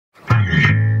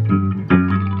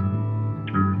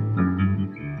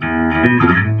Alright,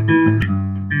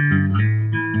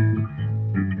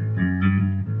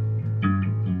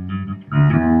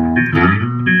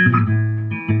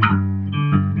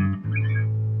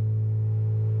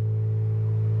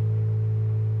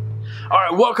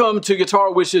 welcome to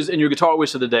Guitar Wishes and your Guitar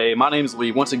Wish of the Day. My name is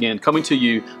Lee, once again coming to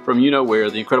you from you-know-where,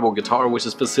 the incredible Guitar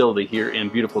Wishes facility here in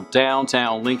beautiful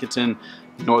downtown Lincoln,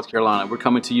 North Carolina. We're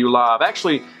coming to you live.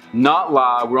 Actually, not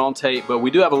live, we're on tape, but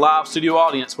we do have a live studio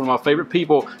audience. One of my favorite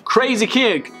people, Crazy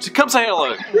Ken. Come say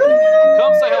hello.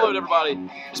 Come say hello to everybody.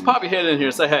 Just pop your head in here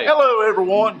and say hey. Hello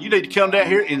everyone. You need to come down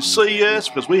here and see us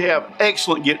because we have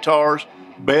excellent guitars,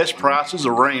 best prices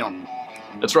around.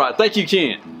 That's right. Thank you,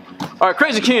 Ken. Alright,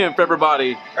 Crazy Ken for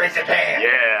everybody. Crazy Ken.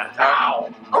 Yeah.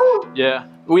 Ow. Yeah.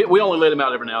 We only let him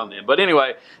out every now and then. But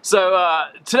anyway, so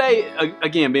today,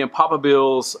 again, being Papa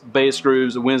Bill's Bass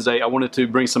Grooves Wednesday, I wanted to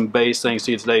bring some bass things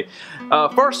to you today.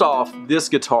 First off, this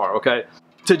guitar, okay?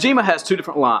 Tagima has two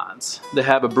different lines. They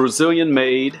have a Brazilian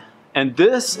made, and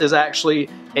this is actually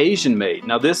Asian made.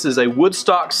 Now this is a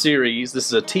Woodstock series. This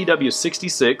is a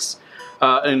TW66.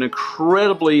 An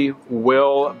incredibly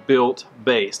well-built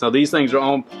bass. Now these things are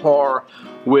on par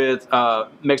with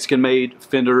Mexican-made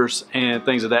Fenders and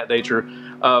things of that nature.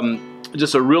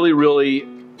 Just a really, really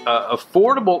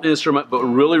affordable instrument, but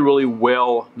really, really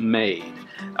well made.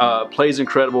 Plays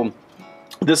incredible.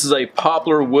 This is a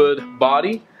poplar wood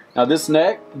body. Now this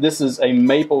neck, this is a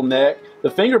maple neck. The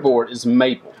fingerboard is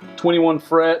maple, 21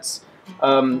 frets.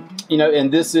 You know,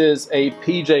 and this is a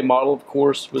PJ model, of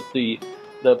course, with the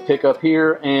pickup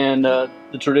here and the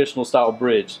traditional style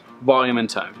bridge, volume and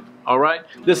tone. All right,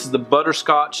 this is the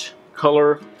butterscotch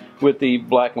color with the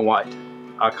black and white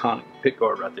iconic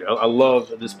pickguard right there. I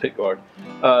love this pickguard.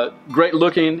 Great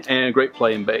looking and great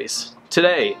playing bass.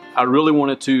 Today, I really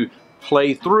wanted to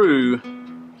play through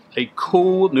a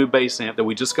cool new bass amp that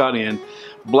we just got in.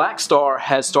 Blackstar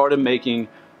has started making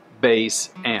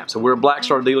bass amps. So we're a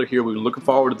Blackstar dealer here. We've been looking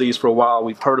forward to these for a while.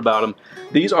 We've heard about them.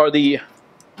 These are the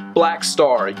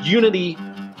Blackstar Unity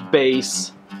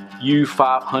Bass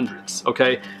U500s,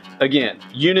 okay? Again,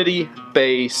 Unity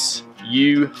Bass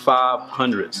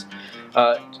U500s.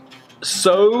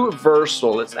 So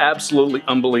versatile, it's absolutely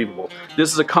unbelievable.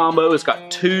 This is a combo. It's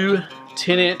got two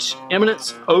 10-inch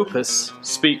Eminence Opus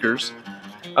speakers.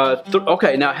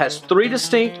 Okay, now it has three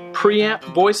distinct preamp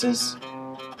voices,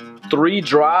 three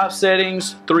drive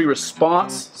settings, three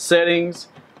response settings.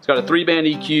 It's got a 3-band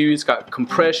EQ, it's got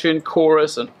compression,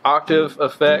 chorus, an octave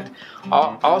effect.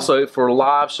 Also for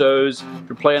live shows, if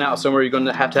you're playing out somewhere, you're going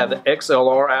to have the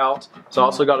XLR out. It's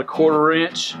also got a 1/4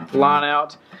 inch line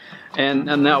out. And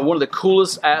now one of the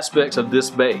coolest aspects of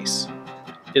this bass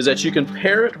is that you can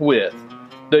pair it with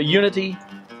the Unity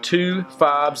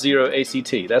 250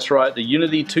 ACT. That's right, the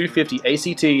Unity 250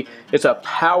 ACT. It's a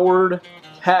powered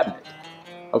cabinet.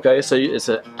 Okay, so it's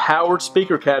a powered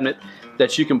speaker cabinet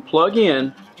that you can plug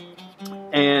in,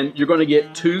 and you're going to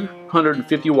get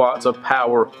 250 watts of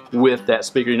power with that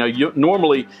speaker. You know,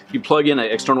 normally you plug in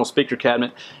an external speaker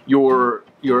cabinet,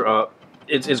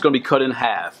 it's going to be cut in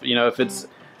half. You know, if it's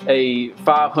a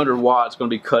 500 watts, it's going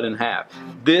to be cut in half.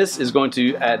 This is going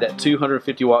to add that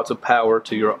 250 watts of power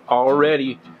to your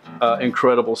already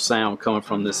incredible sound coming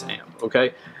from this amp.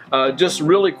 Okay, just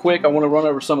really quick, I want to run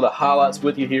over some of the highlights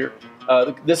with you here.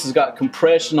 This has got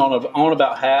compression on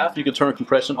about half. You can turn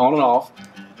compression on and off.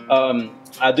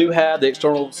 I do have the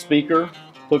external speaker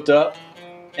hooked up,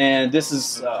 and this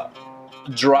is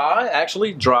dry,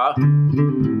 actually dry.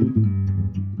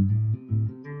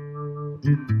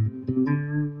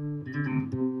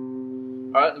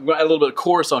 All right, we're gonna add a little bit of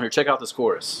chorus on here. Check out this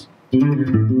chorus.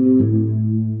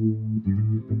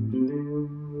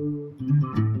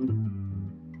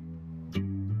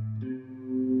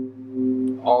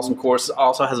 Awesome chorus. It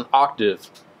also has an octave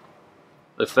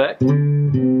effect.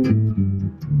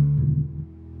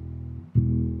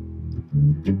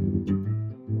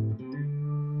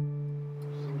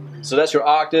 So that's your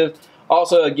octave.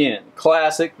 Also, again,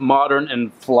 classic, modern,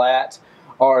 and flat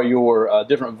are your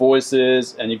different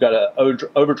voices, and you've got an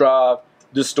overdrive,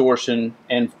 distortion,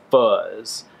 and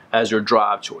fuzz as your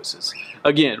drive choices.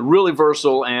 Again, really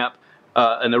versatile amp.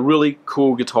 And a really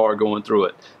cool guitar going through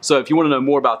it. So if you want to know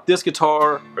more about this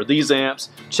guitar or these amps,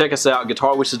 check us out,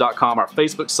 guitarwishes.com, our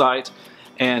Facebook site.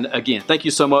 And again, thank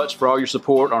you so much for all your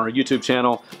support on our YouTube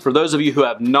channel. For those of you who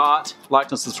have not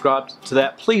liked and subscribed to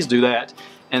that, please do that.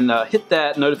 And hit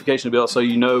that notification bell so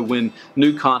you know when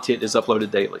new content is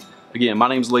uploaded daily. Again, my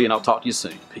name's Lee, and I'll talk to you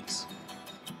soon. Peace.